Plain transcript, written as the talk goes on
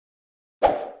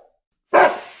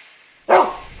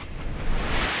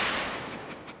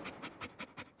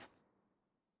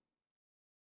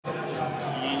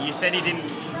said he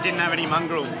didn't have any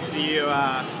mongrel. Do you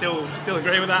still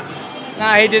agree with that? No,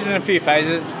 he did in a few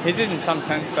phases. He did in some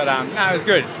sense, but no, it was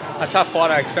good. A tough fight.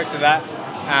 I expected that.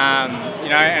 You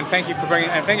know, and thank you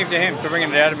to him for bringing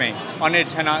it out of me. I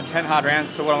needed 10 hard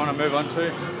rounds to what I want to move on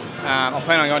to. I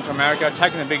plan on going to America,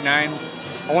 taking the big names.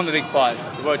 I want the big fights,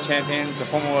 the world champions, the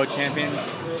former world champions,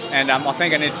 and I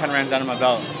think I need 10 rounds under my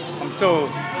belt. I'm still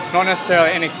not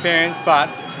necessarily inexperienced, but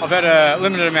I've had a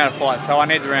limited amount of fights, so I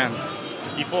need the rounds.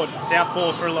 You fought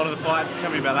southpaw for a lot of the fight.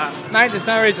 Tell me about that. Mate, there's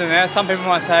no reason there. Some people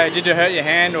might say, did you hurt your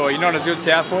hand or you're not as good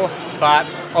southpaw? But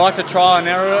I like to try and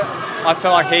error it. I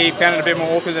felt like he found it a bit more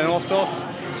awkward than orthodox,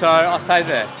 so I stayed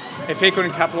there. If he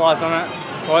couldn't capitalise on it,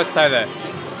 well, let's stay there.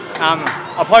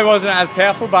 I probably wasn't as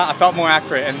powerful, but I felt more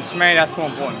accurate, and to me, that's more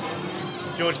important.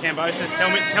 George Kambosos,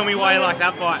 tell me why you like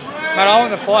that fight. Mate, I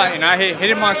want the fight. You know, he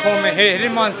didn't mind calling me. He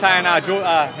didn't mind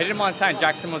saying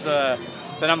Jackson was the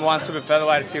 #1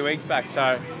 super-featherweight a few weeks back.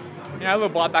 So, you know, a little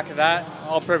bite back of that.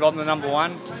 I'll prove I'm the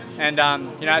 #1, and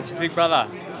you know, it's his big brother.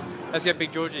 Let's get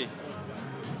Big Georgie.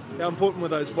 How important were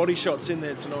those body shots in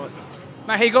there tonight?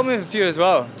 Mate, he got me with a few as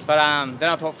well, but then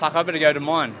I thought, fuck, I better go to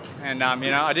mine. And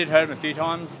you know, I did hurt him a few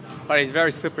times, but he's a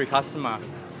very slippery customer,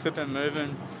 slipping and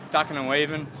moving, ducking and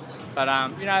weaving. But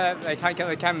you know, they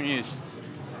came in use.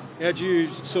 How'd you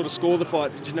sort of score the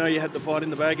fight? Did you know you had the fight in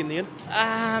the bag in the end?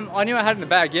 I knew I had it in the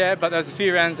bag, yeah, but there was a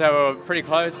few rounds that were pretty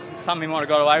close. Some he might have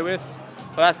got away with,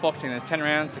 but that's boxing. There's 10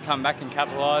 rounds to come back and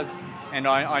capitalise, and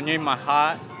I knew my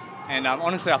heart. And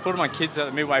honestly, I thought of my kids at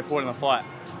the midway point in the fight.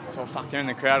 I thought, fuck, they're in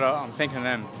the crowd. I'm thinking of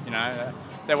them. You know,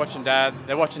 they're watching Dad.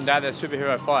 They're watching Dad. Their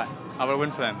superhero fight. I will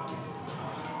win for them.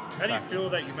 How do you feel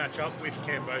that you match up with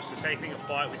Kambosos? How do you think a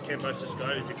fight with Kambosos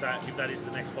goes if that is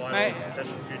the next fight Mate, or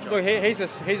potential future? Look,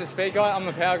 he's a speed guy. I'm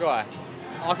the power guy.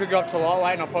 I could go up to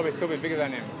lightweight and I'll probably still be bigger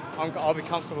than him. I'll be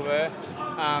comfortable there.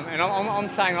 And I'm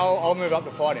saying I'll move up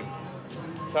to fight him.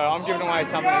 So I'm giving away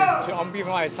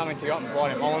something to go up and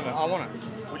fight him. I want it.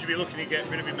 Would you be looking to get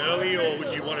rid of him early, or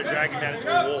would you want to drag him out into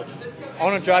a war? I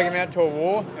want to drag him out to a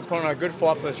war and put on a good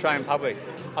fight for the Australian public.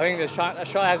 I think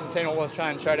Australia hasn't seen all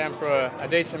Australian showdown for a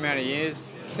decent amount of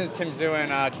years, since Tim Zhu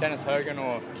and Dennis Hogan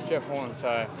or Jeff Horn.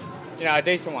 So, you know, a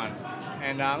decent one.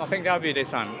 And I think that would be a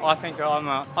decent one.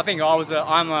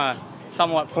 I'm a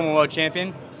somewhat former world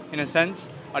champion, in a sense.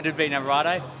 I did beat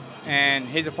Navarrete, and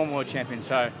he's a former world champion.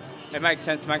 So it makes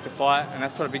sense to make the fight, and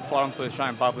that's put a big fight on for the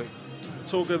Australian public.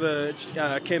 Talk of the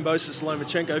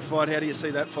Kambosos-Lomachenko fight. How do you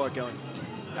see that fight going?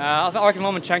 I reckon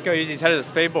Lomachenko uses his head as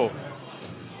a speedball.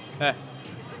 Yeah.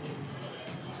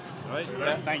 Right.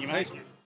 Thank you, mate. Thanks.